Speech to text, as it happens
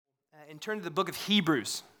and turn to the book of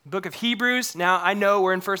Hebrews. Book of Hebrews. Now, I know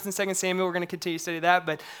we're in 1st and 2nd Samuel. We're going to continue to study that,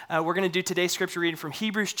 but we're going to do today's scripture reading from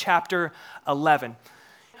Hebrews chapter 11.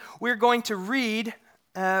 We're going to read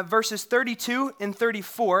verses 32 and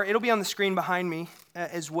 34. It'll be on the screen behind me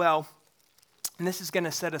as well. And this is going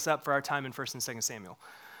to set us up for our time in 1st and 2nd Samuel.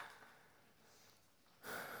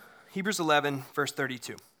 Hebrews 11, verse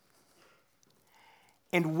 32.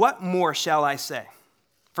 And what more shall I say?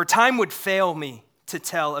 For time would fail me to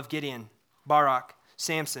tell of Gideon, Barak,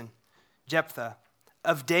 Samson, Jephthah,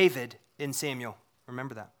 of David in Samuel,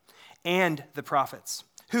 remember that, and the prophets,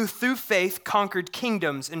 who through faith conquered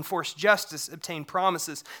kingdoms, enforced justice, obtained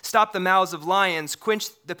promises, stopped the mouths of lions,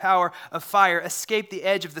 quenched the power of fire, escaped the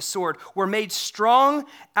edge of the sword, were made strong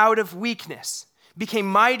out of weakness, became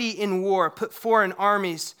mighty in war, put foreign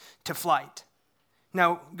armies to flight.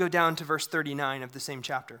 Now go down to verse 39 of the same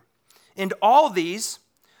chapter. And all these,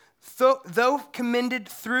 though commended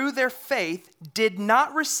through their faith, did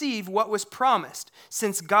not receive what was promised,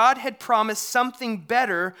 since God had promised something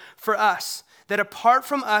better for us, that apart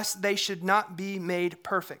from us they should not be made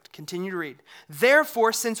perfect. Continue to read.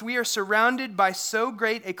 Therefore, since we are surrounded by so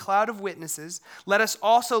great a cloud of witnesses, let us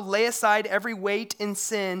also lay aside every weight and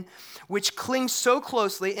sin which clings so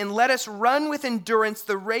closely, and let us run with endurance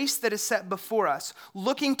the race that is set before us,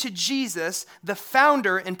 looking to Jesus, the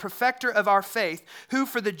founder and perfecter of our faith, who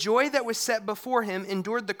for the joy that was set before him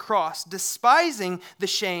endured the cross, despising the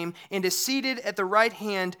shame, and is seated at the right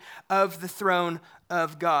hand of the throne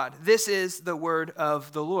of God. This is the word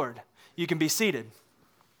of the Lord. You can be seated.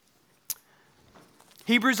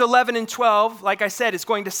 Hebrews 11 and 12, like I said, is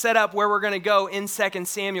going to set up where we're going to go in 2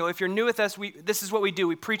 Samuel. If you're new with us, this is what we do.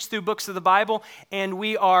 We preach through books of the Bible, and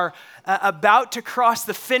we are about to cross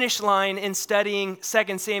the finish line in studying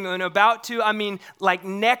 2 Samuel. And like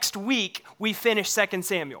next week, we finish 2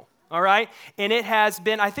 Samuel. All right? And it has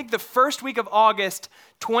been, I think the first week of August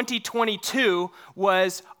 2022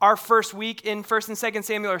 was our first week in 1st and 2nd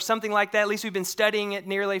Samuel or something like that. At least we've been studying it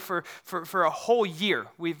nearly for a whole year.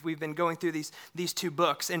 We've been going through these two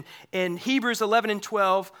books. And Hebrews 11 and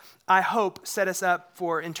 12, I hope, set us up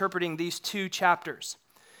for interpreting these two chapters.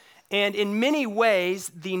 And in many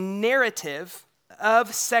ways, the narrative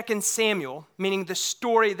of 2 Samuel, meaning the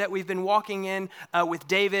story that we've been walking in with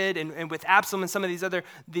David and with Absalom and some of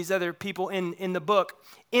these other people in the book,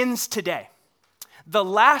 ends today. The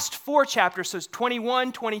last four chapters, so it's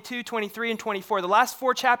 21, 22, 23, and 24, the last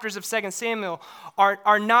four chapters of 2 Samuel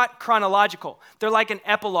are not chronological. They're like an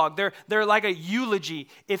epilogue. They're like a eulogy,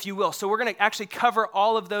 if you will. So we're going to actually cover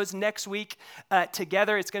all of those next week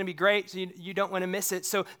together. It's going to be great, so you don't want to miss it.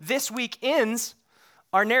 So this week ends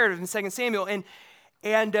our narrative in 2 Samuel,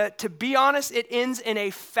 and to be honest, it ends in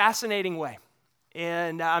a fascinating way.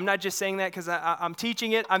 And I'm not just saying that because I'm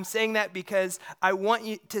teaching it. I'm saying that because I want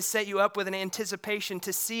you to set you up with an anticipation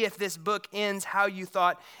to see if this book ends how you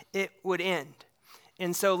thought it would end.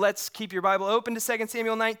 And so let's keep your Bible open to 2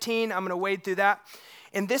 Samuel 19. I'm going to wade through that.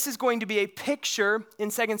 And this is going to be a picture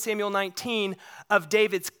in 2 Samuel 19 of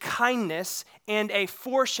David's kindness and a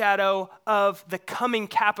foreshadow of the coming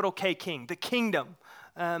capital K king, the kingdom.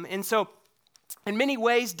 And so in many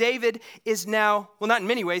ways, David is now, well, not in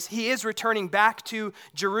many ways, he is returning back to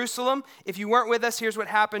Jerusalem. If you weren't with us, here's what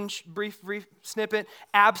happened, brief snippet.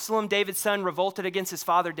 Absalom, David's son, revolted against his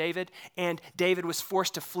father David, and David was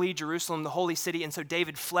forced to flee Jerusalem, the holy city, and so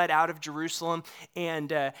David fled out of Jerusalem,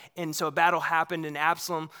 and so a battle happened, and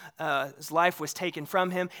Absalom's life was taken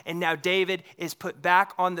from him, and now David is put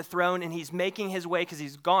back on the throne, and he's making his way, because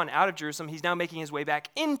he's gone out of Jerusalem, he's now making his way back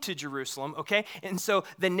into Jerusalem, okay? And so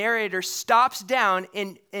the narrator stops down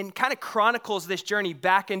and kind of chronicles this journey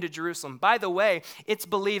back into Jerusalem. By the way, it's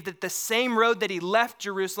believed that the same road that he left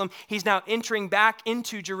Jerusalem, he's now entering back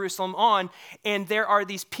into Jerusalem on, and there are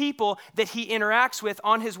these people that he interacts with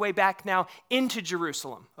on his way back now into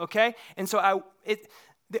Jerusalem, okay? And so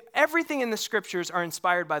everything in the scriptures are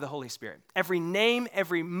inspired by the Holy Spirit. Every name,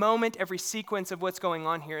 every moment, every sequence of what's going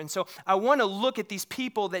on here. And so I want to look at these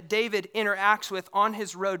people that David interacts with on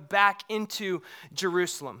his road back into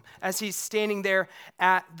Jerusalem as he's standing there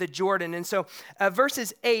at the Jordan. And so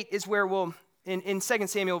verses 8 is where we'll, in 2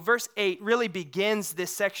 Samuel, verse 8 really begins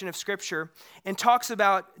this section of scripture and talks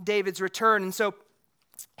about David's return. And so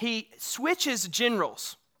he switches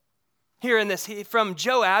generals. Here in this, from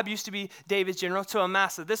Joab, used to be David's general, to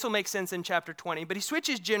Amasa. This will make sense in chapter 20. But he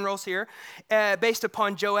switches generals here based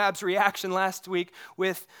upon Joab's reaction last week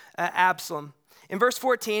with Absalom. In verse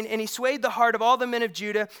 14, and he swayed the heart of all the men of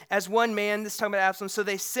Judah as one man, this is talking about Absalom, so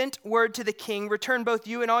they sent word to the king, return both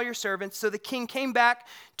you and all your servants. So the king came back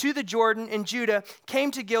to the Jordan, and Judah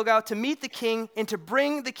came to Gilgal to meet the king and to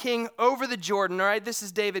bring the king over the Jordan. All right, this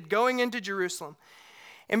is David going into Jerusalem.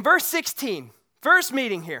 In verse 16, first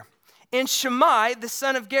meeting here. And Shimei, the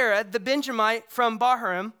son of Gera, the Benjamite from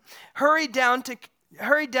Bahurim, hurried down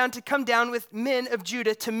to come down with men of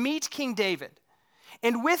Judah to meet King David.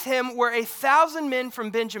 And with him were 1,000 men from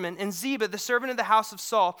Benjamin, and Ziba, the servant of the house of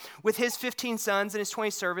Saul, with his 15 sons and his 20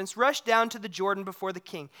 servants, rushed down to the Jordan before the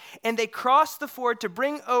king. And they crossed the ford to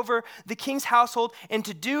bring over the king's household and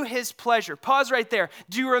to do his pleasure. Pause right there.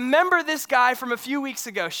 Do you remember this guy from a few weeks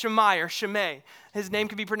ago, Shimei or Shimei? His name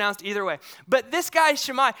could be pronounced either way. But this guy,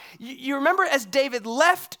 Shimei, you remember as David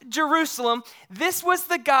left Jerusalem, this was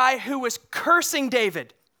the guy who was cursing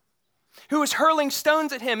David, who was hurling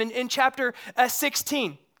stones at him in chapter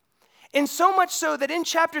 16. And so much so that in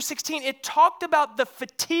chapter 16, it talked about the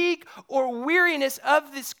fatigue or weariness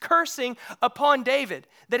of this cursing upon David,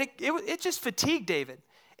 that it just fatigued David.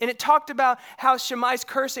 And it talked about how Shimei's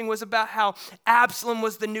cursing was about how Absalom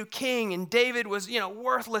was the new king and David was,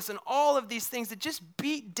 worthless, and all of these things that just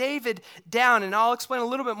beat David down. And I'll explain a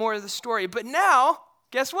little bit more of the story. But now,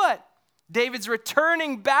 guess what? David's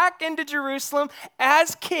returning back into Jerusalem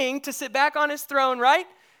as king to sit back on his throne, right?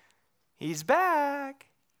 He's back.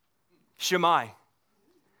 Shimei.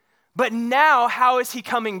 But now, how is he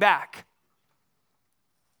coming back?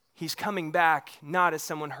 He's coming back not as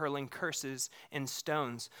someone hurling curses and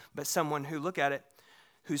stones, but someone who, look at it,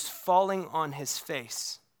 who's falling on his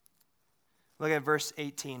face. Look at verse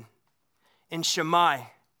 18. And Shimei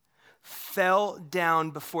fell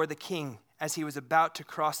down before the king as he was about to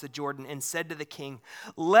cross the Jordan, and said to the king,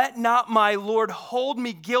 let not my Lord hold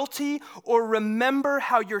me guilty, or remember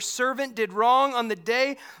how your servant did wrong on the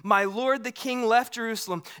day my Lord the king left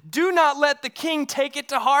Jerusalem. Do not let the king take it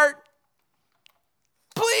to heart.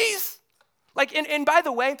 Please. And by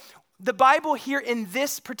the way, the Bible here in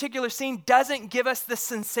this particular scene doesn't give us the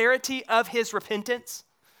sincerity of his repentance.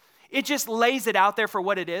 It just lays it out there for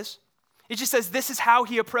what it is. It just says this is how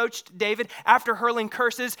he approached David after hurling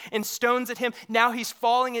curses and stones at him. Now he's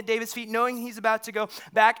falling at David's feet, knowing he's about to go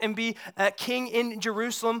back and be king in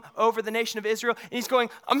Jerusalem over the nation of Israel. And he's going,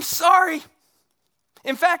 I'm sorry.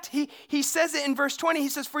 In fact, he says it in verse 20. He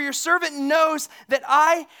says, for your servant knows that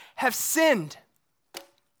I have sinned.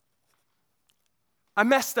 I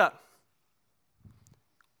messed up.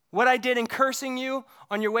 What I did in cursing you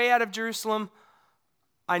on your way out of Jerusalem,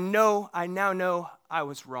 I now know I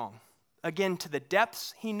was wrong. Again, to the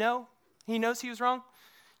depths he knows he was wrong.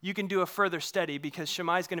 You can do a further study because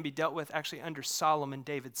Shimei is going to be dealt with actually under Solomon,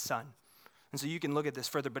 David's son. And so you can look at this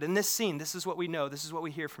further. But in this scene, this is what we know. This is what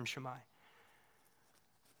we hear from Shimei.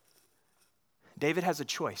 David has a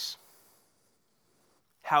choice.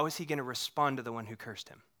 How is he going to respond to the one who cursed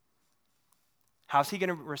him? How is he going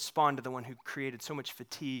to respond to the one who created so much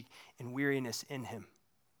fatigue and weariness in him?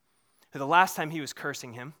 Who the last time he was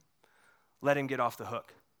cursing him, let him get off the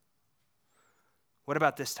hook. What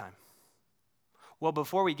about this time? Well,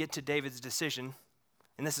 before we get to David's decision,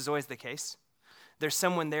 and this is always the case, there's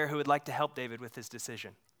someone there who would like to help David with his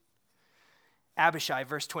decision. Abishai,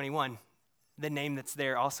 verse 21, the name that's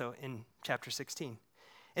there also in chapter 16.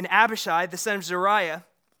 And Abishai, the son of Zeruiah,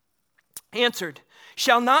 answered,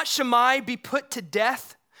 shall not Shimei be put to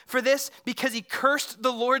death for this because he cursed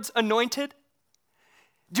the Lord's anointed?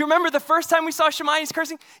 Do you remember the first time we saw Shimei and he's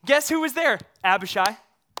cursing? Guess who was there? Abishai.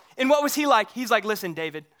 And what was he like? He's like, listen,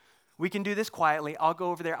 David, we can do this quietly. I'll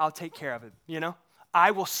go over there. I'll take care of it,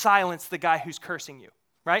 I will silence the guy who's cursing you,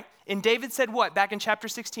 right? And David said what? Back in chapter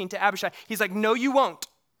 16 to Abishai. He's like, no, you won't.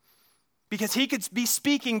 Because he could be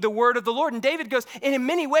speaking the word of the Lord. And David goes, and in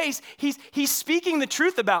many ways, he's speaking the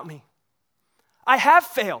truth about me. I have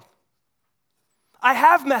failed. I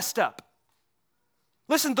have messed up.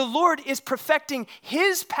 Listen, the Lord is perfecting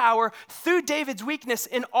his power through David's weakness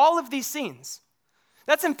in all of these scenes.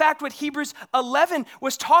 That's in fact what Hebrews 11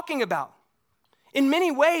 was talking about. In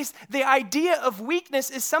many ways, the idea of weakness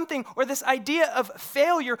is something, or this idea of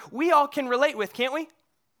failure, we all can relate with, can't we?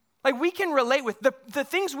 We can relate with. The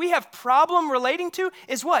things we have problem relating to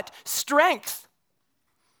is what? Strength.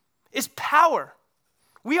 Is power.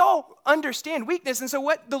 We all understand weakness, and so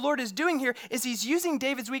what the Lord is doing here is he's using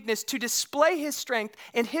David's weakness to display his strength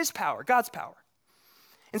and his power, God's power.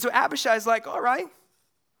 And so Abishai's like, all right,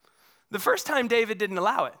 the first time David didn't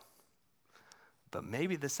allow it, but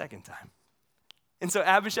maybe the second time. And so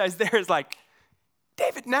Abishai's there is like,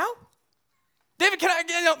 David, now? David, can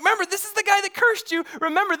I, remember, this is the guy that cursed you.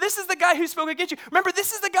 Remember, this is the guy who spoke against you. Remember,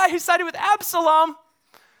 this is the guy who sided with Absalom.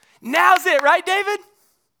 Now's it, right, David?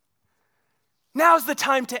 Now's the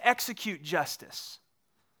time to execute justice.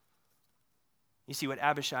 You see, what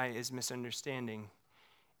Abishai is misunderstanding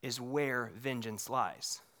is where vengeance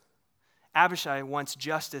lies. Abishai wants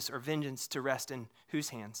justice or vengeance to rest in whose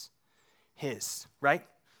hands? His, right?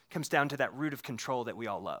 Comes down to that root of control that we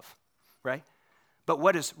all love, right? But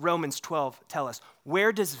what does Romans 12 tell us?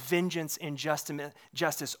 Where does vengeance and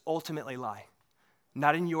justice ultimately lie?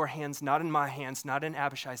 Not in your hands, not in my hands, not in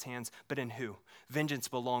Abishai's hands, but in who? Vengeance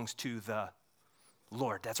belongs to the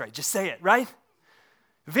Lord. That's right. Just say it, right?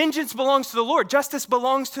 Vengeance belongs to the Lord. Justice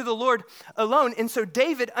belongs to the Lord alone. And so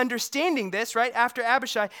David, understanding this, right, after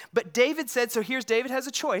Abishai, but David said, so here's David has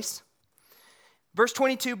a choice. Verse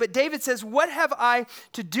 22, but David says, what have I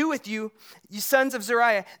to do with you, you sons of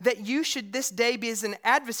Zeruiah, that you should this day be as an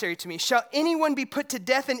adversary to me? Shall anyone be put to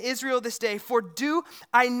death in Israel this day? For do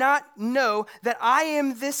I not know that I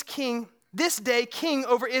am this day king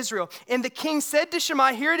over Israel? And the king said to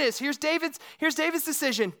Shimei, here it is, here's David's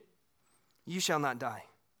decision. You shall not die.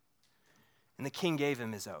 And the king gave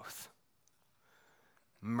him his oath.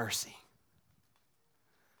 Mercy.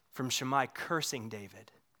 From Shimei cursing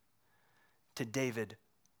David to David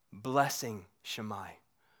blessing Shimei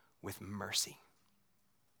with mercy.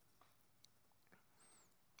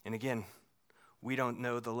 And again, we don't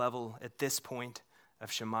know the level at this point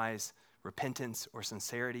of Shimei's repentance or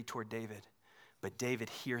sincerity toward David, but David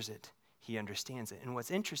hears it. He understands it. And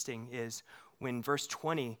what's interesting is when verse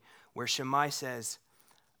 20, where Shimei says,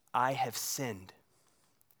 I have sinned.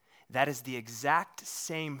 That is the exact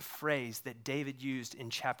same phrase that David used in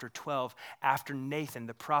chapter 12 after Nathan,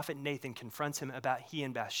 the prophet Nathan, confronts him about he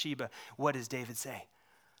and Bathsheba. What does David say?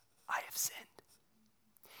 I have sinned.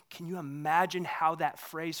 Can you imagine how that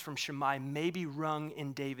phrase from Shimei maybe rung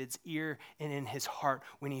in David's ear and in his heart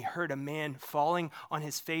when he heard a man falling on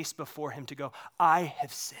his face before him to go, I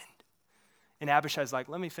have sinned. And Abishai's like,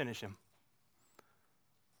 let me finish him.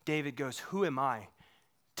 David goes, who am I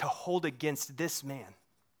to hold against this man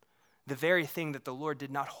the very thing that the Lord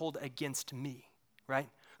did not hold against me, right?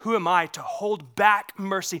 Who am I to hold back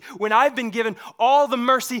mercy when I've been given all the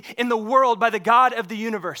mercy in the world by the God of the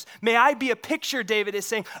universe? May I be a picture, David is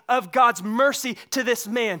saying, of God's mercy to this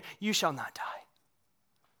man. You shall not die.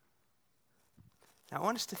 Now, I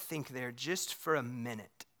want us to think there just for a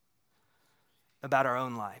minute about our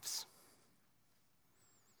own lives.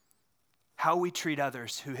 How we treat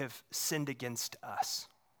others who have sinned against us.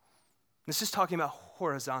 This is talking about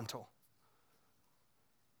horizontal.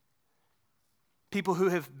 People who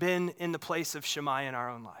have been in the place of Shimei in our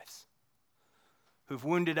own lives, who've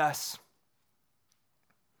wounded us,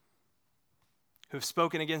 who've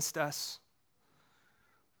spoken against us.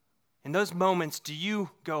 In those moments, do you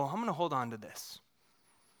go, I'm going to hold on to this.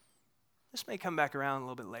 This may come back around a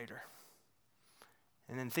little bit later.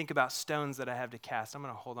 And then think about stones that I have to cast. I'm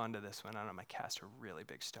going to hold on to this one, and I'm going to cast a really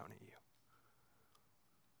big stone at you.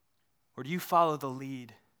 Or do you follow the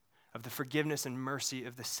lead of the forgiveness and mercy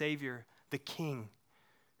of the Savior, the King,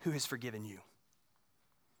 who has forgiven you?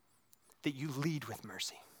 That you lead with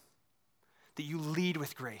mercy, that you lead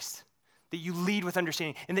with grace, that you lead with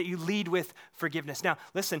understanding, and that you lead with forgiveness. Now,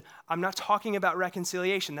 listen, I'm not talking about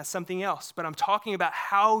reconciliation. That's something else. But I'm talking about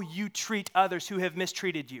how you treat others who have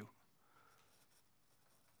mistreated you.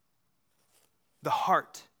 The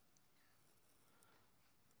heart.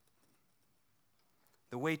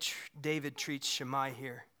 The way David treats Shimei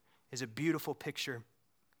here is a beautiful picture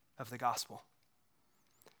of the gospel.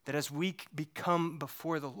 That as we become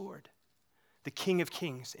before the Lord, the King of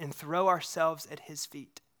Kings, and throw ourselves at his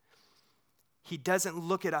feet, he doesn't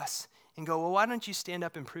look at us and go, well, why don't you stand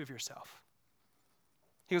up and prove yourself?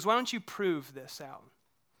 He goes, why don't you prove this out?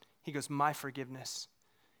 He goes, my forgiveness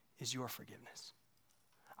is your forgiveness.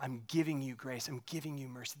 I'm giving you grace. I'm giving you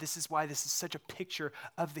mercy. This is why this is such a picture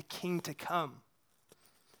of the King to come.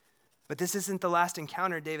 But this isn't the last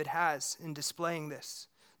encounter David has in displaying this.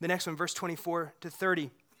 The next one, verse 24 to 30.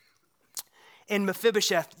 And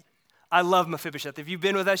Mephibosheth, I love Mephibosheth. If you've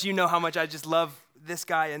been with us, you know how much I just love this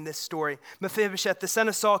guy and this story. Mephibosheth, the son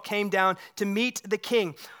of Saul, came down to meet the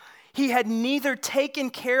king. He had neither taken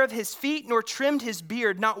care of his feet nor trimmed his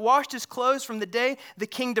beard, not washed his clothes from the day the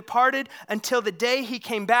king departed until the day he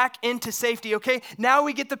came back into safety. Okay, now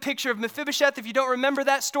we get the picture of Mephibosheth. If you don't remember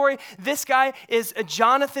that story, this guy is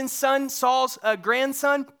Jonathan's son, Saul's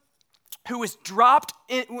grandson, who was dropped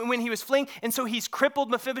when he was fleeing. And so he's crippled.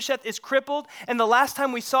 Mephibosheth is crippled. And the last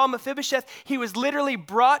time we saw Mephibosheth, he was literally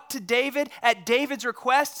brought to David at David's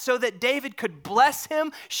request so that David could bless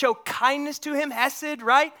him, show kindness to him, hesed,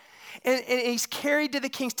 right? and he's carried to the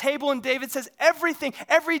king's table, and David says,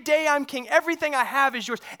 every day I'm king, everything I have is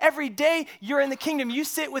yours. Every day you're in the kingdom, you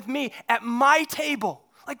sit with me at my table.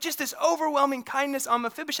 Like just this overwhelming kindness on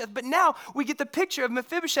Mephibosheth. But now we get the picture of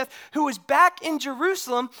Mephibosheth who was back in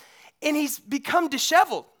Jerusalem, and he's become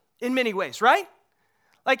disheveled in many ways, right?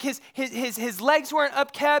 Like his legs weren't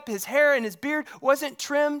upkept, his hair and his beard wasn't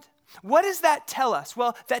trimmed. What does that tell us?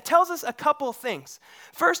 Well, that tells us a couple things.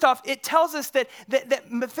 First off, it tells us that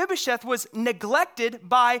Mephibosheth was neglected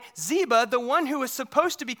by Ziba, the one who was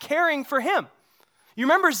supposed to be caring for him. You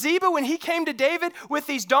remember Ziba when he came to David with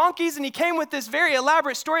these donkeys, and he came with this very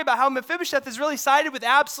elaborate story about how Mephibosheth is really sided with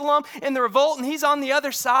Absalom in the revolt, and he's on the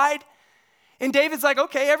other side. And David's like,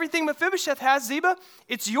 okay, everything Mephibosheth has, Ziba,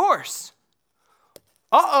 it's yours.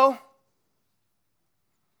 Uh-oh.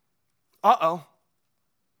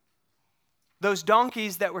 Those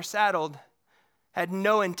donkeys that were saddled had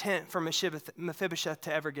no intent for Mephibosheth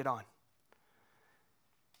to ever get on.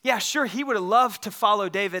 Yeah, sure, he would have loved to follow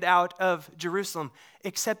David out of Jerusalem,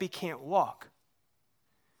 except he can't walk.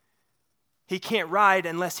 He can't ride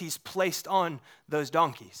unless he's placed on those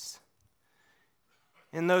donkeys.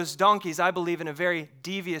 And those donkeys, I believe in a very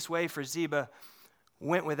devious way for Ziba,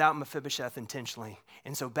 went without Mephibosheth intentionally.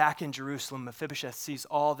 And so back in Jerusalem, Mephibosheth sees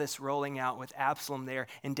all this rolling out with Absalom there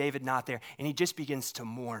and David not there. And he just begins to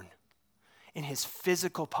mourn. And his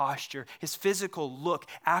physical posture, his physical look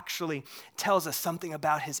actually tells us something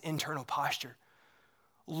about his internal posture.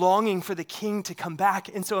 Longing for the king to come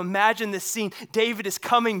back. And so imagine this scene. David is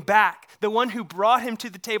coming back. The one who brought him to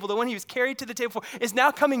the table, the one he was carried to the table for, is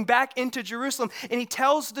now coming back into Jerusalem. And he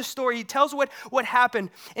tells the story. He tells what happened.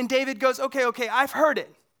 And David goes, okay, I've heard it.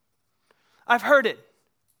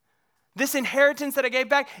 This inheritance that I gave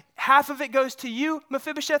back, half of it goes to you,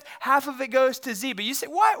 Mephibosheth, half of it goes to Ziba. You say,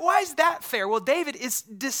 why is that fair? Well, David is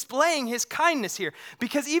displaying his kindness here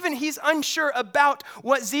because even he's unsure about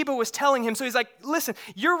what Ziba was telling him. So he's like, listen,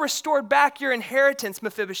 you're restored back your inheritance,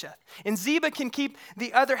 Mephibosheth. And Ziba can keep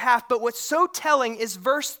the other half. But what's so telling is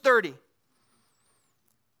verse 30.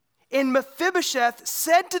 And Mephibosheth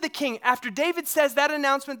said to the king, after David says that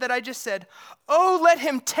announcement that I just said, oh, let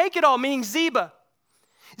him take it all, meaning Ziba.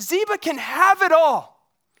 Ziba can have it all.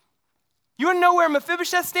 You want to know where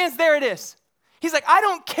Mephibosheth stands? There it is. He's like, I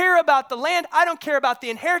don't care about the land. I don't care about the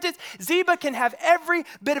inheritance. Ziba can have every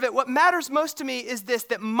bit of it. What matters most to me is this,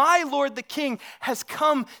 that my Lord the king has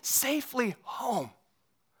come safely home.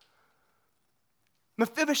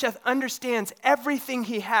 Mephibosheth understands everything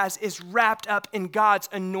he has is wrapped up in God's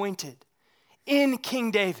anointed, in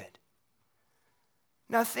King David.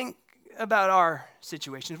 Now think about our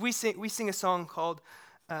situations. We sing a song called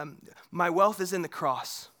My Wealth is in the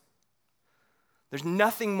Cross. There's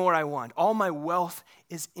nothing more I want. All my wealth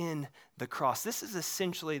is in the cross. This is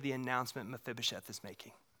essentially the announcement Mephibosheth is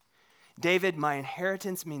making. David, my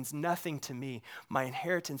inheritance means nothing to me. My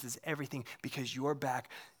inheritance is everything because you're back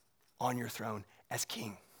on your throne as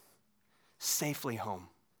king, safely home.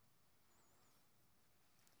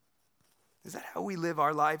 Is that how we live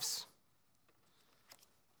our lives?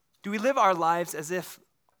 Do we live our lives as if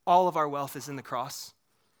all of our wealth is in the cross?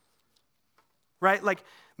 Right? Like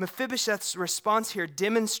Mephibosheth's response here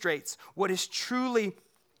demonstrates what is truly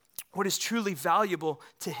valuable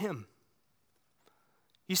to him.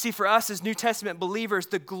 You see, for us as New Testament believers,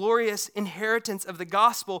 the glorious inheritance of the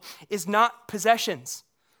gospel is not possessions.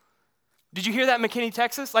 Did you hear that in McKinney,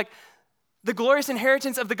 Texas? Like, the glorious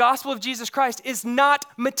inheritance of the gospel of Jesus Christ is not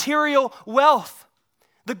material wealth.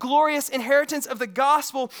 The glorious inheritance of the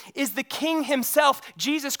gospel is the King himself,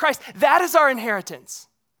 Jesus Christ. That is our inheritance.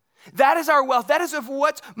 That is our wealth. That is of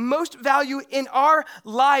what's most value in our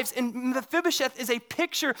lives. And Mephibosheth is a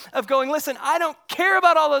picture of going, listen, I don't care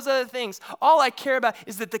about all those other things. All I care about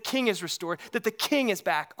is that the king is restored, that the king is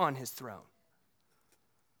back on his throne.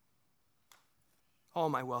 All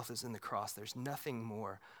my wealth is in the cross. There's nothing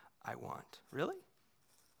more I want. Really?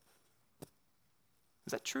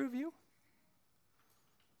 Is that true of you?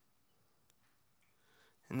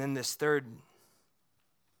 And then this third,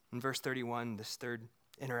 in verse 31, this third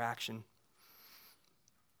interaction.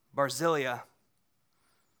 Barzillai.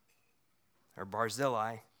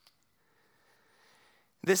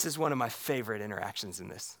 This is one of my favorite interactions in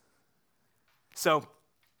this. So,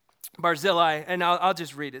 Barzillai, and I'll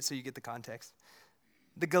just read it so you get the context.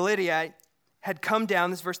 The Gileadite had come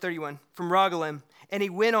down, this is verse 31, from Rogelim, and he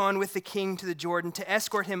went on with the king to the Jordan to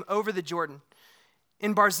escort him over the Jordan.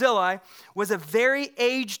 And Barzillai was a very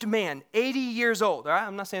aged man, 80 years old. All right,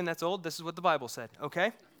 I'm not saying that's old. This is what the Bible said,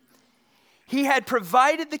 okay? He had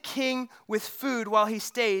provided the king with food while he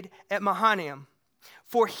stayed at Mahanaim,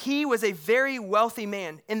 for he was a very wealthy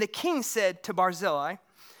man. And the king said to Barzillai,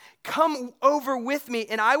 Come over with me,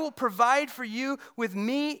 and I will provide for you with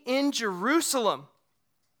me in Jerusalem.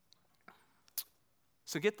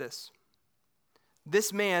 So get this.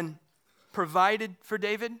 This man provided for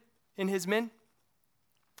David and his men.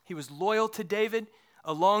 He was loyal to David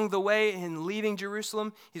along the way in leaving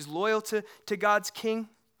Jerusalem. He's loyal to God's king.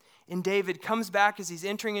 And David comes back as he's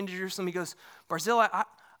entering into Jerusalem. He goes, Barzillai,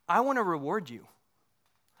 I want to reward you.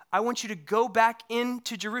 I want you to go back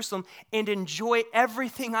into Jerusalem and enjoy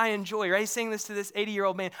everything I enjoy. Right? He's saying this to this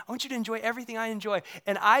 80-year-old man. I want you to enjoy everything I enjoy.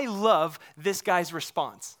 And I love this guy's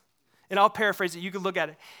response. And I'll paraphrase it. You can look at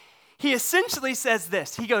it. He essentially says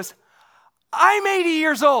this. He goes, I'm 80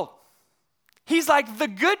 years old. He's like, the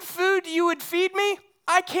good food you would feed me,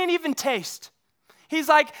 I can't even taste. He's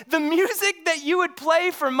like, the music that you would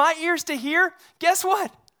play for my ears to hear, guess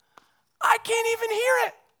what? I can't even hear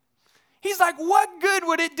it. He's like, what good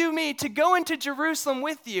would it do me to go into Jerusalem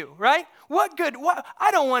with you, right? What good?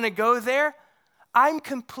 I don't want to go there. I'm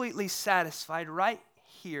completely satisfied right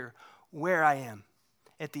here where I am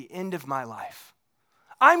at the end of my life.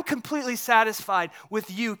 I'm completely satisfied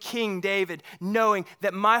with you, King David, knowing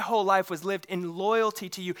that my whole life was lived in loyalty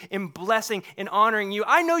to you, in blessing, in honoring you.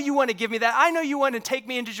 I know you want to give me that. I know you want to take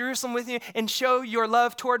me into Jerusalem with you and show your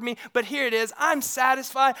love toward me, but here it is. I'm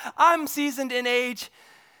satisfied. I'm seasoned in age.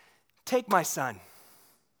 Take my son,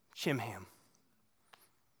 Chimham.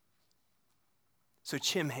 So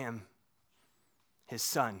Chimham, his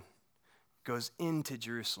son, goes into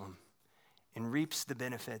Jerusalem and reaps the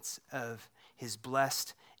benefits of his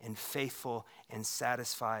blessed and faithful and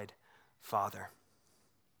satisfied father.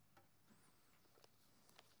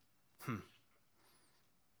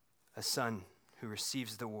 A son who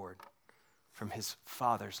receives the reward from his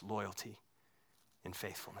father's loyalty and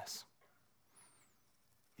faithfulness.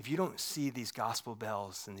 If you don't see these gospel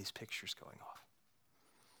bells and these pictures going off,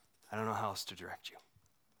 I don't know how else to direct you.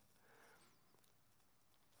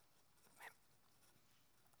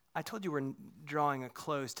 I told you we're drawing a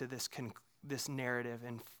close to this narrative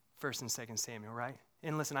in 1st and 2nd Samuel, right?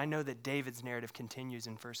 And listen, I know that David's narrative continues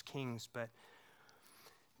in 1 Kings, but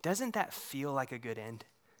doesn't that feel like a good end?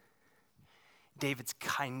 David's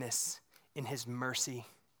kindness in his mercy,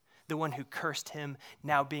 the one who cursed him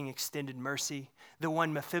now being extended mercy, the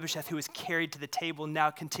one Mephibosheth who was carried to the table now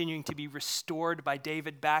continuing to be restored by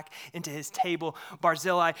David back into his table,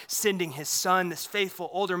 Barzillai sending his son, this faithful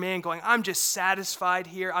older man, going, I'm just satisfied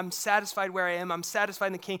here. I'm satisfied where I am. I'm satisfied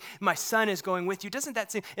in the king. My son is going with you. Doesn't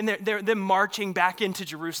that seem, and they're them marching back into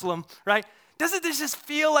Jerusalem, right? Doesn't this just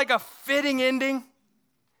feel like a fitting ending?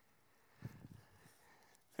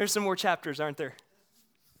 There's some more chapters, aren't there?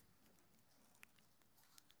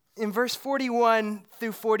 In verse 41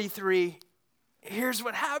 through 43, here's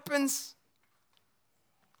what happens.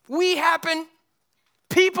 We happen.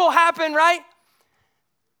 People happen, right?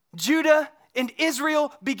 Judah and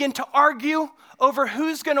Israel begin to argue over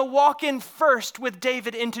who's going to walk in first with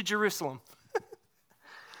David into Jerusalem.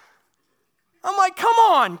 I'm like, come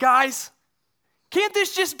on, guys. Can't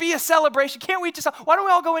this just be a celebration? Can't we just, why don't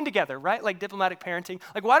we all go in together, right? Like diplomatic parenting.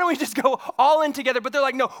 Like, why don't we just go all in together? But they're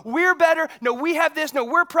like, no, we're better. No, we have this. No,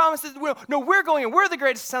 we're promised this. No, we're going in. We're the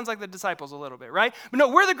greatest. Sounds like the disciples a little bit, right? But no,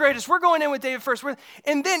 we're the greatest. We're going in with David first.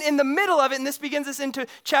 And then in the middle of it, and this begins us into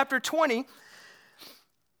chapter 20,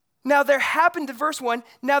 now there happened to, verse 1,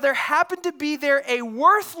 now there happened to be there a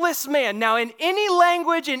worthless man. Now in any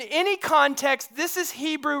language, in any context, this is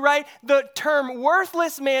Hebrew, right? The term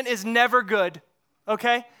worthless man is never good.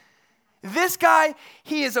 Okay? This guy,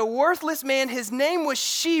 he is a worthless man. His name was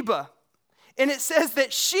Sheba. And it says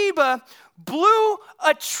that Sheba blew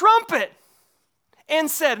a trumpet and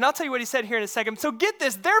said, and I'll tell you what he said here in a second. So get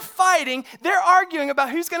this, they're fighting, they're arguing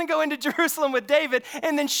about who's going to go into Jerusalem with David,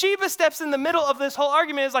 and then Sheba steps in the middle of this whole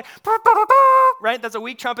argument. It's like, right? That's a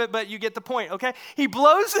weak trumpet, but you get the point, okay? He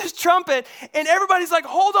blows this trumpet, and everybody's like,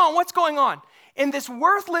 hold on, what's going on? And this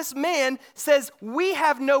worthless man says, we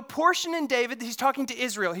have no portion in David. He's talking to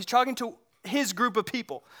Israel. He's talking to his group of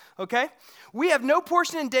people, okay? We have no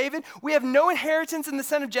portion in David. We have no inheritance in the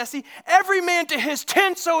son of Jesse. Every man to his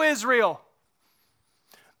tent, O Israel.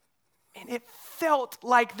 And it felt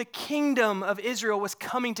like the kingdom of Israel was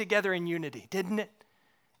coming together in unity, didn't it?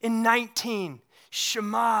 In 19,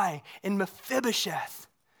 Shammai and Mephibosheth,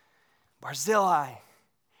 Barzillai,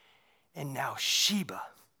 and now Sheba,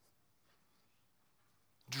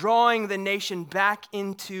 drawing the nation back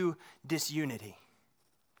into disunity,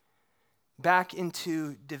 back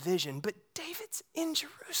into division. But David's in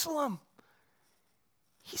Jerusalem.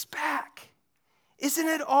 He's back. Isn't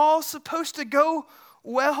it all supposed to go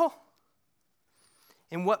well?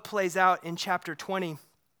 And what plays out in chapter 20,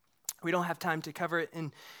 we don't have time to cover it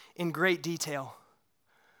in great detail.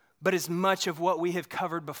 but as much of what we have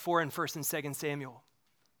covered before in 1st and 2nd Samuel,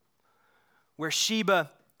 where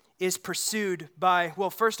Sheba is pursued by,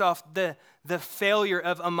 well, first off, the failure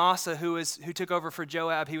of Amasa, who took over for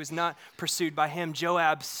Joab. He was not pursued by him.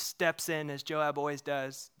 Joab steps in, as Joab always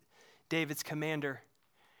does, David's commander,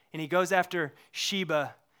 and he goes after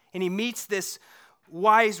Sheba, and he meets this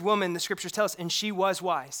wise woman, the scriptures tell us, and she was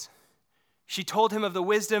wise. She told him of the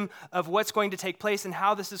wisdom of what's going to take place and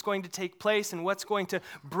how this is going to take place and what's going to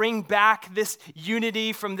bring back this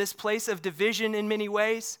unity from this place of division in many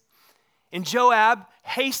ways. And Joab,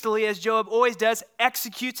 hastily, as Joab always does,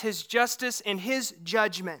 executes his justice and his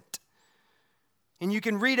judgment. And you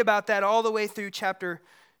can read about that all the way through chapter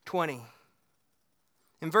 20.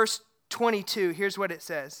 In verse 22, here's what it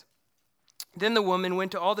says. Then the woman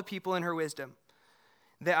went to all the people in her wisdom.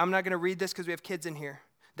 I'm not going to read this because we have kids in here.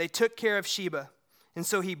 They took care of Sheba, and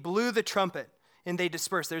so he blew the trumpet, and they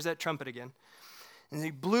dispersed. There's that trumpet again. And he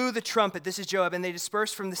blew the trumpet, this is Joab, and they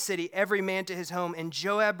dispersed from the city, every man to his home, and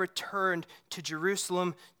Joab returned to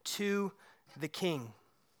Jerusalem to the king.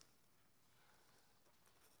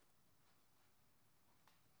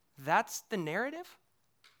 That's the narrative?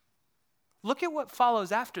 Look at what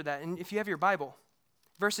follows after that, and if you have your Bible,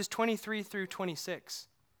 verses 23 through 26.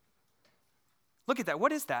 Look at that.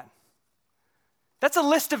 What is that? That's a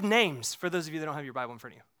list of names for those of you that don't have your Bible in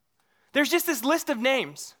front of you. There's just this list of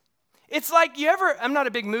names. It's like I'm not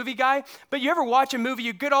a big movie guy, but you ever watch a movie,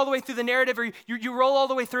 you get all the way through the narrative, or you roll all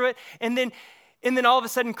the way through it, and then all of a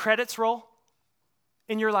sudden credits roll,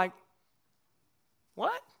 and you're like,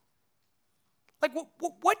 what? Like,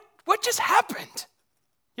 what just happened?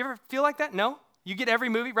 You ever feel like that? No? You get every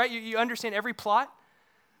movie, right? You understand every plot?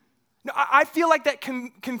 No, I feel like that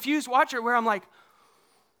confused watcher where I'm like,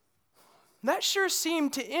 that sure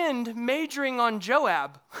seemed to end majoring on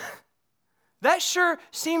Joab. That sure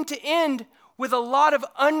seemed to end with a lot of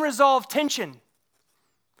unresolved tension.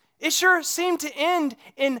 It sure seemed to end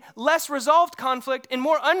in less resolved conflict and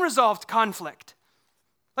more unresolved conflict.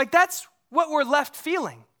 Like that's what we're left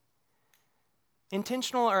feeling.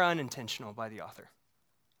 Intentional or unintentional by the author?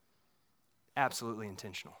 Absolutely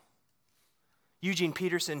intentional. Eugene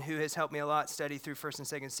Peterson, who has helped me a lot study through 1st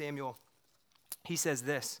and 2nd Samuel, he says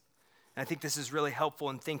this. And I think this is really helpful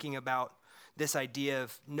in thinking about this idea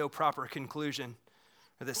of no proper conclusion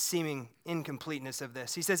or the seeming incompleteness of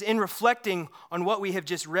this. He says, in reflecting on what we have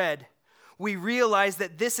just read, we realize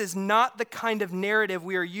that this is not the kind of narrative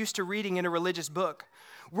we are used to reading in a religious book.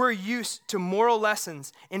 We're used to moral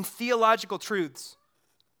lessons and theological truths.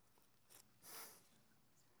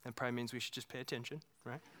 That probably means we should just pay attention,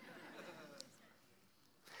 right?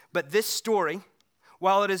 But this story,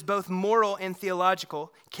 while it is both moral and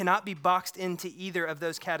theological, cannot be boxed into either of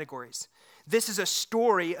those categories. This is a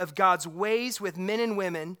story of God's ways with men and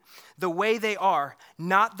women, the way they are,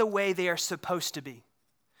 not the way they are supposed to be.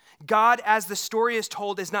 God, as the story is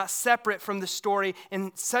told, is not separate from the story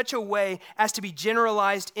in such a way as to be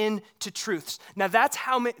generalized into truths. Now, that's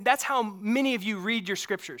how many of you read your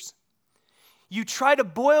scriptures. You try to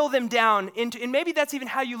boil them down into, and maybe that's even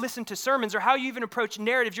how you listen to sermons or how you even approach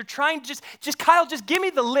narratives. You're trying to just Kyle, just give me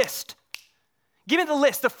the list. Give me the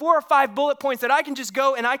list, the 4 or 5 bullet points that I can just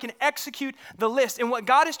go and I can execute the list. And what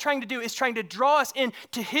God is trying to do is trying to draw us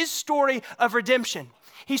into his story of redemption.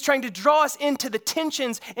 He's trying to draw us into the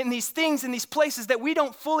tensions and these things and these places that we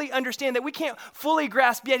don't fully understand, that we can't fully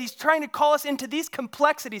grasp yet. He's trying to call us into these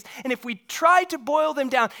complexities. And if we try to boil them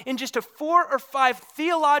down in just a 4 or 5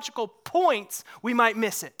 theological points, we might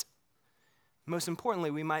miss it. Most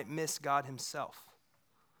importantly, we might miss God himself.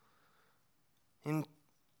 And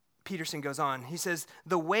Peterson goes on. He says,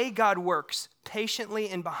 the way God works, patiently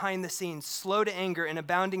and behind the scenes, slow to anger and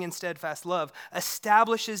abounding in steadfast love,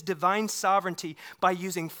 establishes divine sovereignty by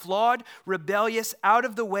using flawed, rebellious,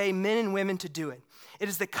 out-of-the-way men and women to do it. It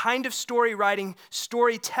is the kind of storytelling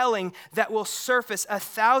that will surface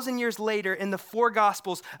 1,000 years later in the 4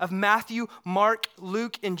 Gospels of Matthew, Mark,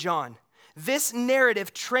 Luke, and John. This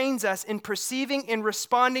narrative trains us in perceiving and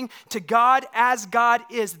responding to God as God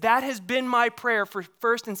is. That has been my prayer for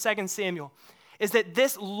 1st and 2nd Samuel, is that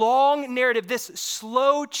this long narrative, this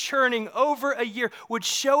slow churning over a year would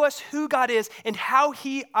show us who God is and how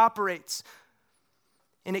he operates.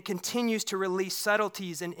 And it continues to release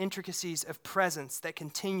subtleties and intricacies of presence that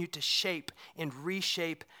continue to shape and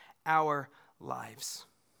reshape our lives.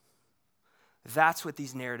 That's what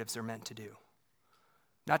these narratives are meant to do.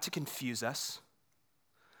 Not to confuse us,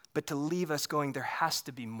 but to leave us going, there has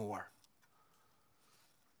to be more.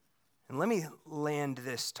 And let me land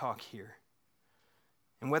this talk here.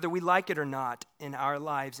 And whether we like it or not in our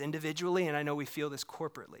lives individually, and I know we feel this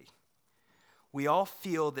corporately, we all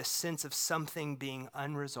feel this sense of something being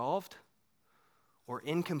unresolved or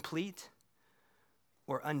incomplete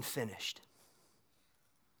or unfinished.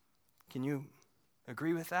 Can you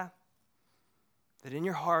agree with that? That in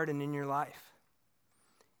your heart and in your life,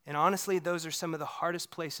 and honestly, those are some of the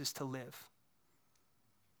hardest places to live.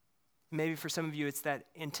 Maybe for some of you, it's that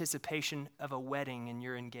anticipation of a wedding and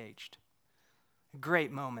you're engaged.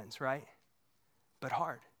 Great moments, right? But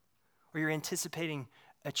hard. Or you're anticipating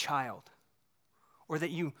a child, or that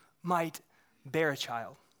you might bear a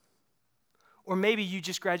child. Or maybe you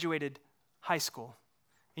just graduated high school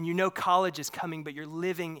and you know college is coming, but you're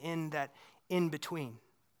living in that in-between.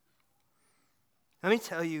 Let me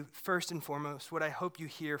tell you first and foremost what I hope you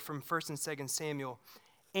hear from 1 and 2 Samuel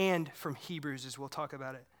and from Hebrews as we'll talk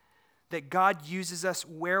about it. That God uses us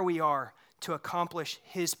where we are to accomplish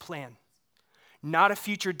his plan. Not a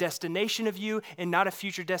future destination of you and not a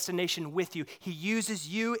future destination with you. He uses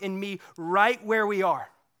you and me right where we are.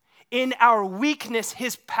 In our weakness,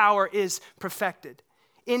 his power is perfected.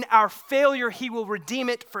 In our failure, he will redeem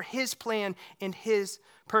it for his plan and his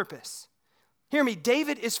purpose. Hear me,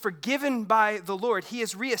 David is forgiven by the Lord. He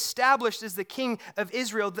is reestablished as the king of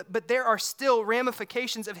Israel, but there are still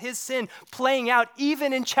ramifications of his sin playing out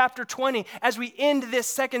even in chapter 20 as we end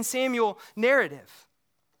this 2 Samuel narrative.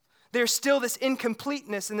 There's still this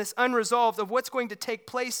incompleteness and this unresolved of what's going to take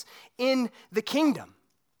place in the kingdom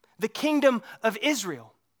of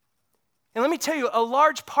Israel. And let me tell you, a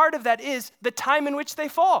large part of that is the time in which they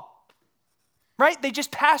fall. Right? They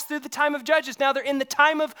just passed through the time of judges. Now they're in the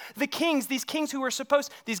time of the kings, these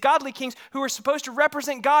godly kings who were supposed to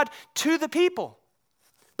represent God to the people.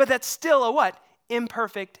 But that's still a what?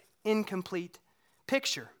 Imperfect, incomplete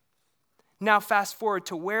picture. Now fast forward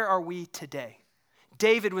to where are we today?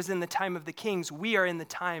 David was in the time of the kings. We are in the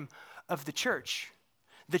time of the church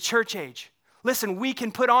age. Listen, we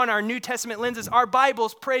can put on our New Testament lenses. Our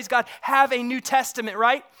Bibles, praise God, have a New Testament,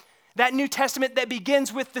 right? That New Testament that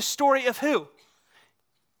begins with the story of who?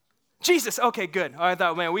 Jesus. Okay, good. I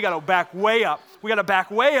thought, man, we got to back way up.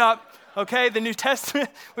 Okay, the New Testament,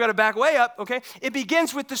 we got to back way up, okay? It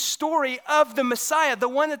begins with the story of the Messiah, the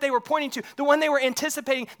one that they were pointing to, the one they were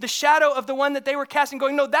anticipating, the shadow of the one that they were casting,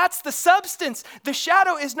 going, no, that's the substance. The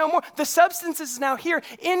shadow is no more. The substance is now here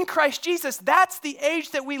in Christ Jesus. That's the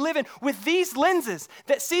age that we live in with these lenses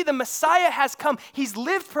that see the Messiah has come. He's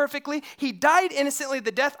lived perfectly. He died innocently,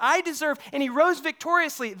 the death I deserved, and he rose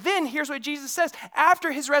victoriously. Then here's what Jesus says.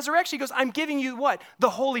 After his resurrection, he goes, I'm giving you what? The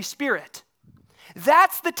Holy Spirit.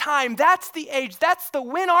 That's the time, that's the age, that's the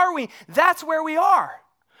when are we, that's where we are.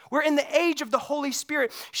 We're in the age of the Holy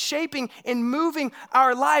Spirit shaping and moving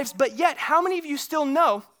our lives, but yet how many of you still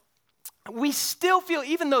know, we still feel,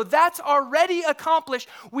 even though that's already accomplished,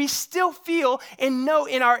 we still feel and know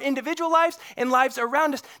in our individual lives and lives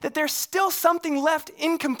around us that there's still something left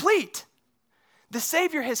incomplete. The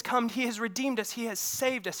Savior has come, he has redeemed us, he has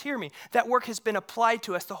saved us. Hear me, that work has been applied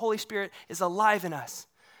to us, the Holy Spirit is alive in us.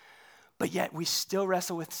 But yet we still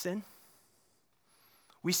wrestle with sin.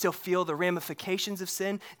 We still feel the ramifications of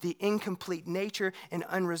sin, the incomplete nature and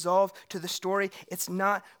unresolved to the story. It's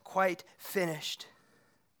not quite finished.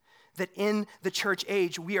 That in the church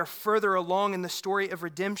age, we are further along in the story of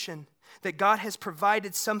redemption. That God has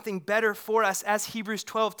provided something better for us, as Hebrews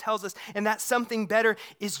 12 tells us, and that something better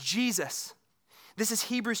is Jesus. This is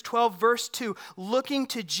Hebrews 12, verse 2, looking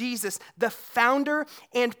to Jesus, the founder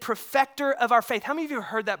and perfecter of our faith. How many of you have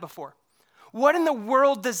heard that before? What in the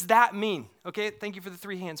world does that mean? Okay, thank you for the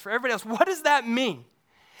 3 hands. For everybody else, what does that mean?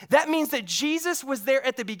 That means that Jesus was there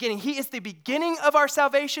at the beginning. He is the beginning of our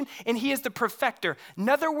salvation, and he is the perfecter.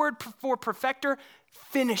 Another word for perfecter,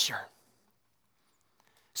 finisher.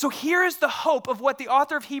 So here is the hope of what the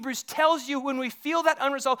author of Hebrews tells you when we feel that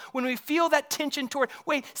unresolved, when we feel that tension toward,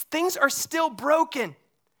 wait, things are still broken.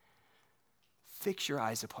 Fix your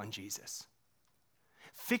eyes upon Jesus.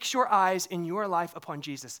 Fix your eyes in your life upon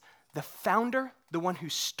Jesus. The founder, the one who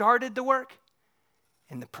started the work,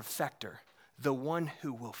 and the perfecter, the one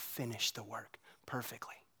who will finish the work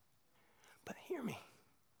perfectly. But hear me,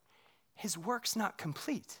 his work's not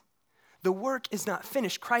complete. The work is not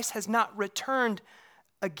finished. Christ has not returned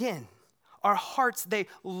again. Our hearts, they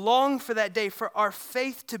long for that day, for our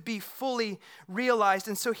faith to be fully realized.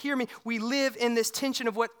 And so hear me, we live in this tension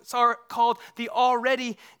of what's called the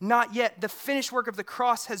already not yet. The finished work of the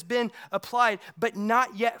cross has been applied, but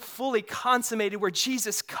not yet fully consummated, where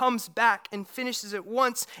Jesus comes back and finishes it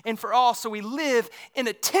once and for all. So we live in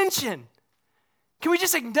a tension. Can we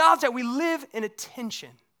just acknowledge that we live in a tension?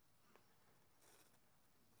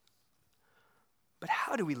 But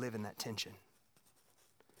how do we live in that tension?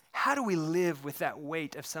 How do we live with that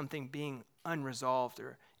weight of something being unresolved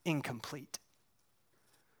or incomplete?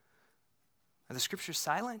 Are the scriptures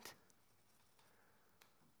silent?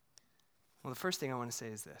 Well, the first thing I want to say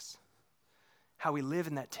is this: how we live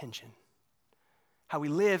in that tension. How we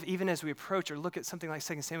live even as we approach or look at something like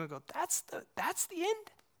 2 Samuel and go, that's the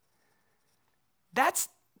end? That's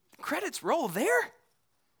credits roll there?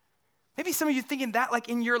 Maybe some of you thinking that like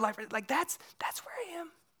in your life, like that's where I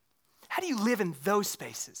am. How do you live in those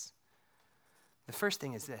spaces? The first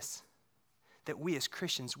thing is this: that we as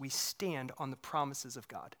Christians, we stand on the promises of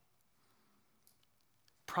God.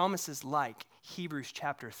 Promises like Hebrews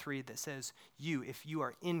chapter 3 that says, if you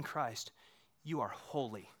are in Christ, you are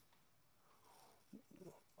holy.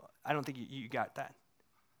 I don't think you got that.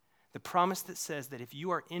 The promise that says that if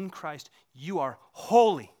you are in Christ, you are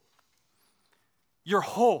holy. You're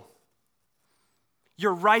whole.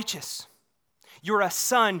 You're righteous. You're a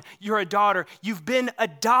son. You're a daughter. You've been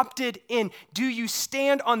adopted in. Do you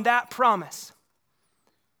stand on that promise?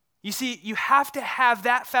 You see, you have to have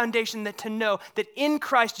that foundation to know that in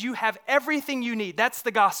Christ you have everything you need. That's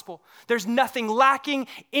the gospel. There's nothing lacking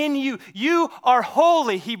in you. You are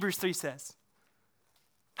holy, Hebrews 3 says.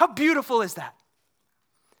 How beautiful is that?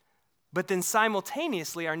 But then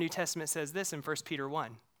simultaneously, our New Testament says this in 1 Peter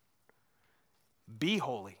 1. Be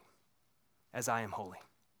holy as I am holy.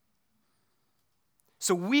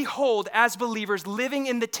 So we hold, as believers, living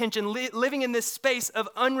in the tension, living in this space of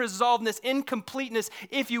unresolvedness, incompleteness,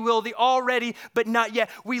 if you will, the already but not yet.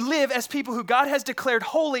 We live as people who God has declared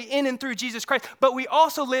holy in and through Jesus Christ, but we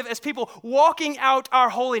also live as people walking out our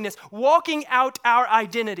holiness, walking out our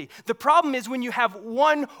identity. The problem is when you have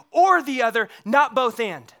one or the other, not both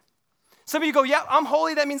and. Some of you go, yeah, I'm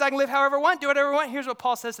holy. That means I can live however I want, do whatever I want. Here's what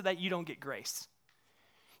Paul says to that: you don't get grace.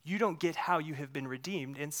 You don't get how you have been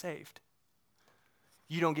redeemed and saved.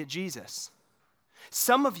 You don't get Jesus.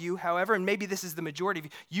 Some of you, however, and maybe this is the majority of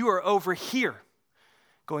you, you are over here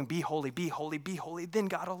going, be holy, be holy, be holy. Then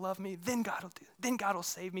God will love me. Then God will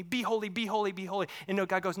save me. Be holy, be holy, be holy. And no,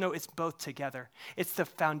 God goes, no, it's both together. It's the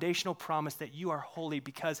foundational promise that you are holy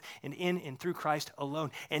because in and through Christ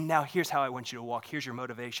alone. And now here's how I want you to walk. Here's your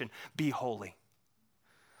motivation. Be holy.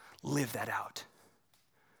 Live that out.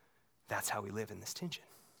 That's how we live in this tension.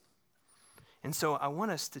 And so I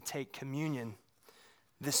want us to take communion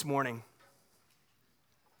this morning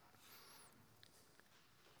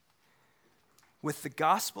with the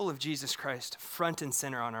gospel of Jesus Christ front and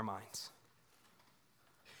center on our minds.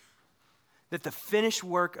 That the finished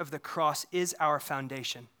work of the cross is our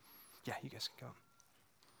foundation. Yeah, you guys can go.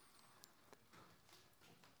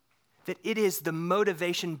 That it is the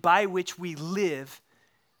motivation by which we live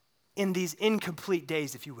in these incomplete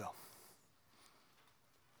days, if you will.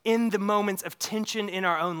 In the moments of tension in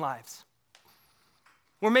our own lives.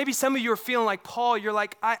 Or maybe some of you are feeling like Paul, you're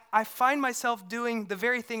like, I find myself doing the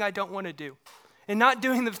very thing I don't want to do and not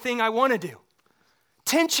doing the thing I want to do.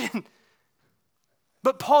 Tension.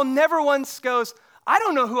 But Paul never once goes, I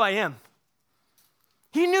don't know who I am.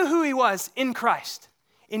 He knew who he was in Christ,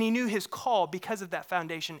 and he knew his call because of that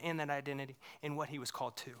foundation and that identity and what he was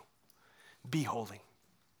called to. Be holy.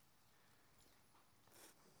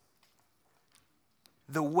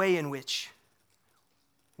 The way in which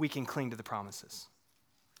we can cling to the promises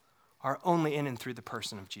are only in and through the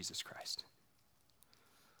person of Jesus Christ.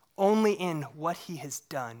 Only in what he has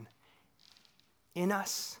done in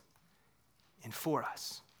us and for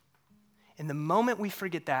us. And the moment we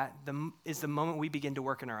forget that is the moment we begin to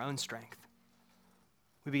work in our own strength.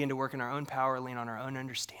 We begin to work in our own power, lean on our own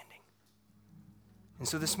understanding. And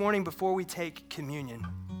so this morning, before we take communion,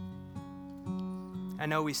 I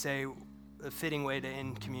know we say a fitting way to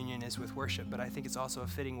end communion is with worship, but I think it's also a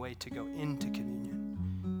fitting way to go into communion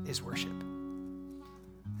is worship.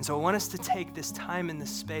 And so I want us to take this time and this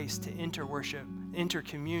space to enter worship, enter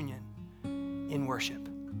communion in worship,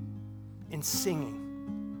 in singing.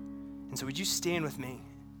 And so would you stand with me?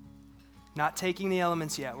 Not taking the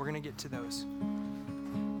elements yet. We're going to get to those.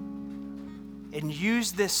 And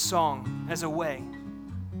use this song as a way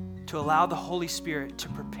to allow the Holy Spirit to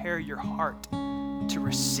prepare your heart to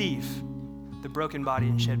receive the broken body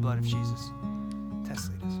and shed blood of Jesus. Tess,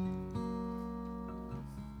 lead us.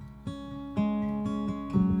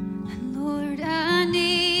 Lord, I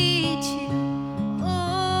need you.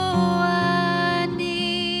 Oh, I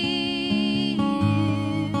need you.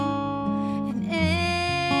 And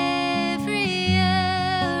every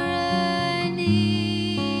hour I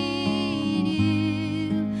need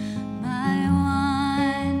you. My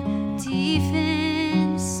one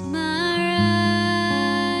defense,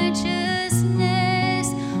 my righteousness.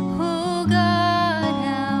 Oh God,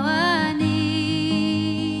 how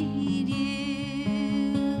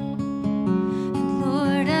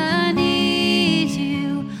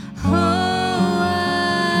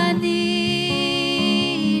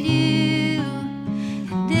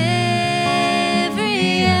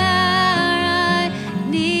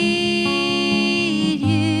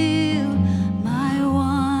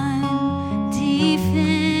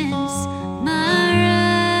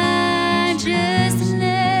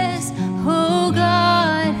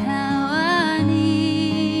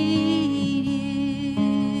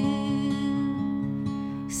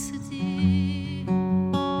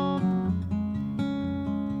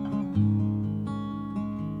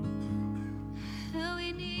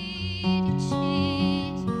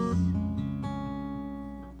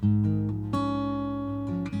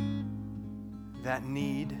that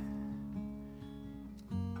need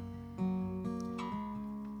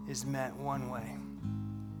is met one way,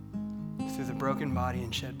 through the broken body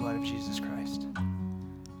and shed blood of Jesus Christ.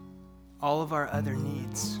 All of our other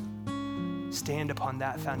needs stand upon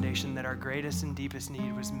that foundation, that our greatest and deepest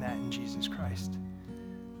need was met in Jesus Christ,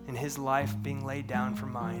 and his life being laid down for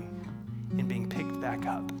mine and being picked back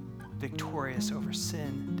up, victorious over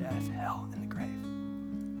sin, death, hell, and the grave.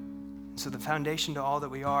 So the foundation to all that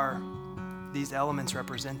we are, these elements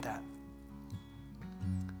represent that.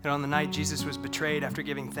 And on the night Jesus was betrayed, after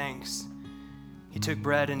giving thanks, he took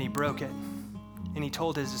bread and he broke it. And he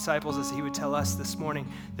told his disciples, as he would tell us this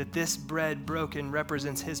morning, that this bread broken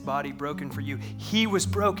represents his body broken for you. He was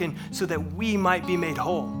broken so that we might be made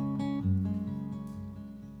whole.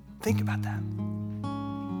 Think about that.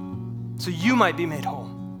 So you might be made whole,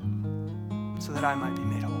 so that I might be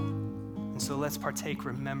made whole. And so let's partake,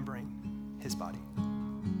 remembering his body.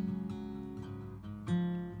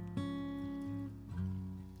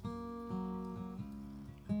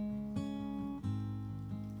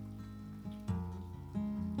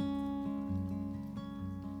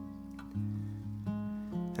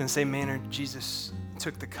 In the same manner, Jesus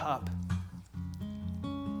took the cup.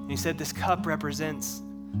 And he said, this cup represents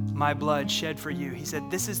my blood shed for you. He said,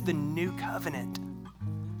 this is the new covenant.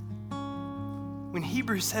 When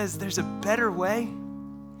Hebrews says there's a better way,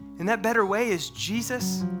 and that better way is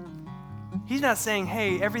Jesus, he's not saying,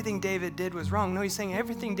 hey, everything David did was wrong. No, he's saying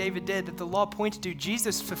everything David did that the law pointed to,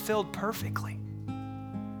 Jesus fulfilled perfectly.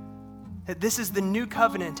 That this is the new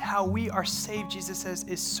covenant. How we are saved, Jesus says,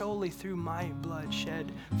 is solely through my blood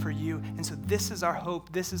shed for you. And so this is our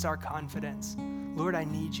hope. This is our confidence. Lord, I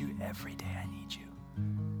need you every day. I need you.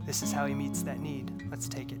 This is how he meets that need. Let's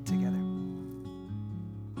take it together.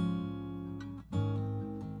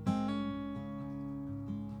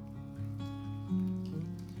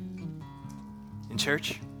 In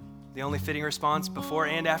church, the only fitting response before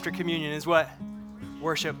and after communion is what?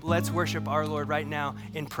 Worship. Let's worship our Lord right now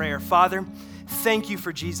in prayer. Father, thank you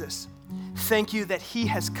for Jesus. Thank you that he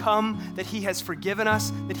has come, that he has forgiven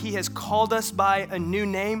us, that he has called us by a new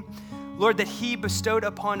name. Lord, that he bestowed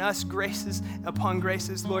upon us graces upon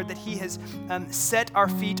graces. Lord, that he has set our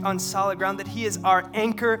feet on solid ground, that he is our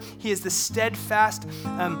anchor. He is the steadfast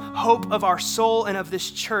hope of our soul and of this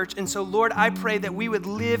church. And so, Lord, I pray that we would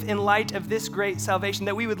live in light of this great salvation,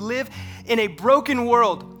 that we would live in a broken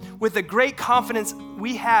world with the great confidence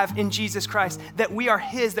we have in Jesus Christ, that we are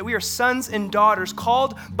his, that we are sons and daughters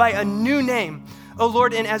called by a new name. Oh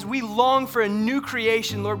Lord, and as we long for a new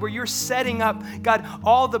creation, Lord, where you're setting up, God,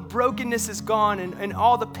 all the brokenness is gone and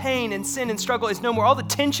all the pain and sin and struggle is no more. All the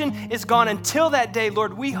tension is gone. Until that day,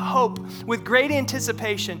 Lord, we hope with great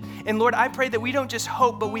anticipation. And Lord, I pray that we don't just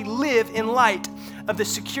hope, but we live in light of the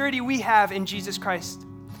security we have in Jesus Christ.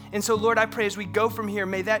 And so, Lord, I pray as we go from here,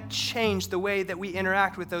 may that change the way that we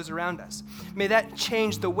interact with those around us. May that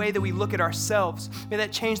change the way that we look at ourselves. May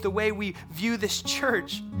that change the way we view this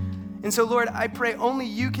church. And so, Lord, I pray only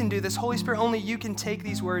you can do this. Holy Spirit, only you can take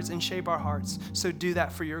these words and shape our hearts. So do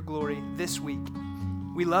that for your glory this week.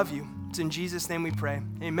 We love you. It's in Jesus' name we pray.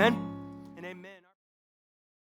 Amen.